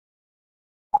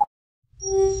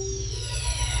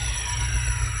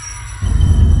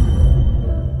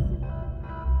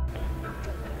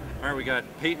we got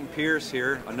Payton Pierce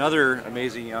here, another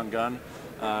amazing young gun,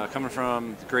 coming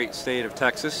from the great state of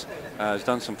Texas. Has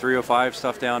done some 305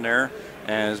 stuff down there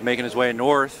and is making his way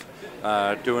north,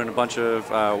 doing a bunch of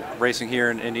racing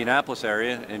here in Indianapolis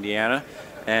area, Indiana,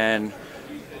 and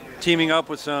teaming up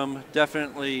with some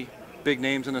definitely big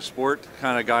names in the sport to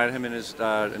kind of guide him in his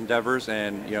endeavors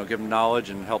and give him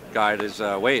knowledge and help guide his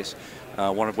ways.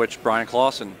 One of which Brian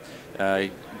Clausen,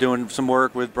 doing some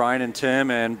work with Brian and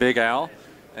Tim and Big Al,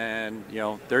 and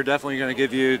they're definitely going to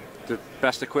give you the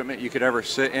best equipment you could ever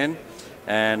sit in.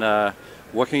 And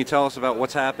what can you tell us about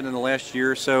what's happened in the last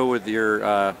year or so with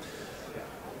your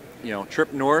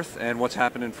trip north and what's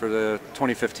happening for the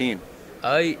 2015?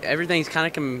 Everything's kind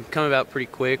of come about pretty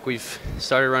quick. We've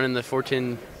started running the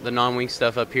 410, the non-wing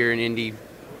stuff up here in Indy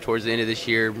towards the end of this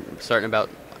year, starting about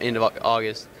end of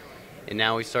August. And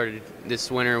now we started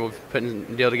this winter, we're putting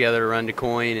a deal together to run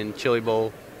DeCoin and Chili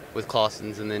Bowl with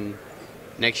Clausen's, and then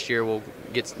next year we'll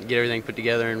get everything put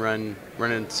together and run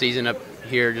a season up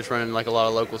here, just running like a lot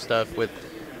of local stuff with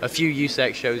a few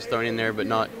USAC shows thrown in there, but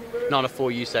not a full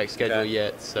USAC schedule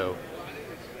yet. So,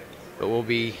 but we'll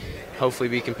hopefully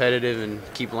be competitive and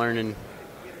keep learning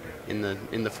in the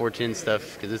 410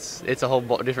 stuff, because it's a whole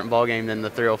different ball game than the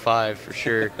 305 for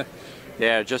sure.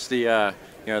 Yeah, just the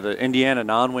the Indiana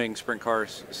non-wing sprint car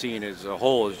scene as a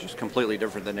whole is just completely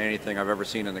different than anything I've ever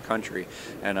seen in the country.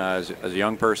 And as a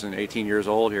young person, 18 years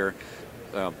old here,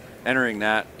 entering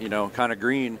that, kind of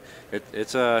green,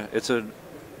 it's a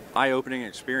eye-opening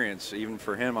experience, even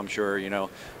for him, I'm sure.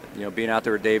 Being out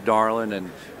there with Dave Darlin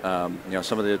and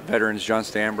some of the veterans, John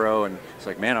Stambro, and it's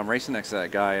like, man, I'm racing next to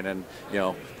that guy, and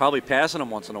then probably passing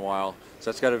him once in a while. So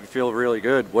that's got to feel really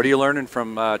good. What are you learning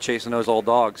from chasing those old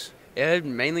dogs? Yeah,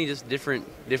 mainly just different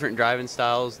driving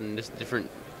styles and just different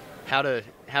how to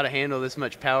handle this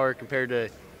much power compared to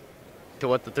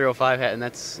what the 305 had. And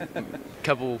that's a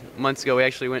couple months ago. We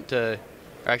actually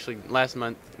last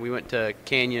month we went to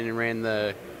Canyon and ran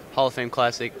the Hall of Fame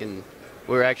Classic, and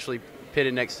we were actually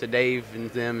pitted next to Dave and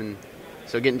them, and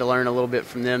so getting to learn a little bit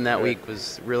from them that week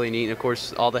was really neat. And of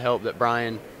course, all the help that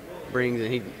Brian brings,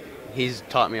 and he's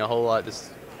taught me a whole lot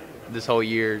this whole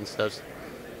year and stuff.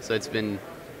 So it's been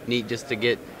neat just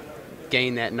to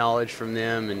gain that knowledge from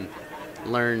them and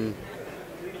learn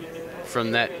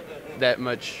from that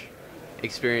much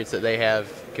experience that they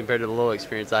have compared to the little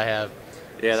experience I have.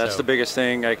 Yeah, that's the biggest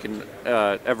thing I can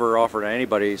ever offer to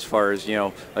anybody, as far as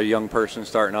a young person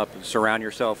starting up. Surround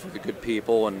yourself with the good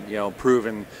people and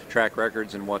proven track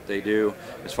records in what they do.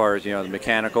 As far as the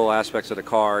mechanical aspects of the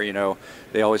car,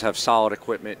 they always have solid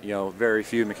equipment. Very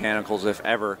few mechanicals, if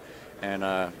ever.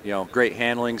 And great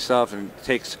handling stuff, and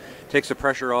takes the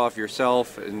pressure off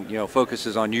yourself, and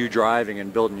focuses on you driving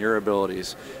and building your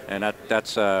abilities, and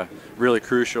that's really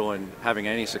crucial in having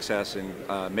any success in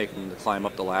making the climb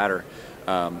up the ladder.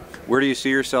 Where do you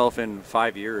see yourself in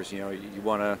 5 years? You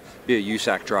want to be a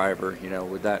USAC driver,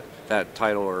 with that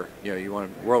title, or you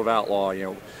want a World Outlaw,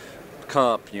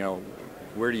 Cup.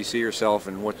 Where do you see yourself,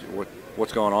 and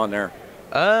what's going on there?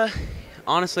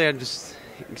 Honestly, I just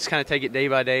kind of take it day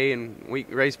by day and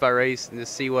race by race, and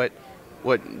just see what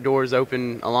doors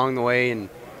open along the way. And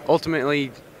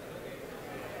ultimately,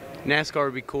 NASCAR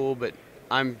would be cool, but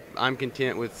I'm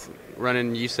content with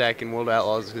running USAC and World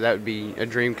Outlaws, because that would be a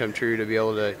dream come true to be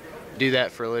able to do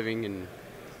that for a living. And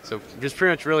so just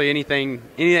pretty much really anything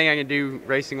I can do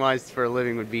racing wise for a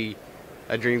living would be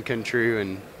a dream come true,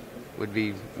 and would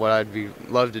be what I'd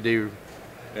love to do.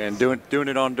 And doing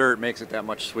it on dirt makes it that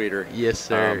much sweeter. Yes,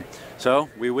 sir. So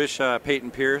we wish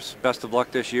Payton Pierce best of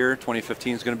luck this year.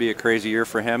 2015 is going to be a crazy year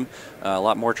for him. A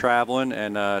lot more traveling,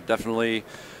 and definitely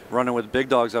running with big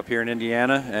dogs up here in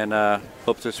Indiana, and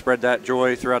hope to spread that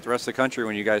joy throughout the rest of the country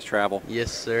when you guys travel.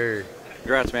 Yes, sir.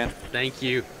 Congrats, man. Thank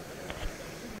you.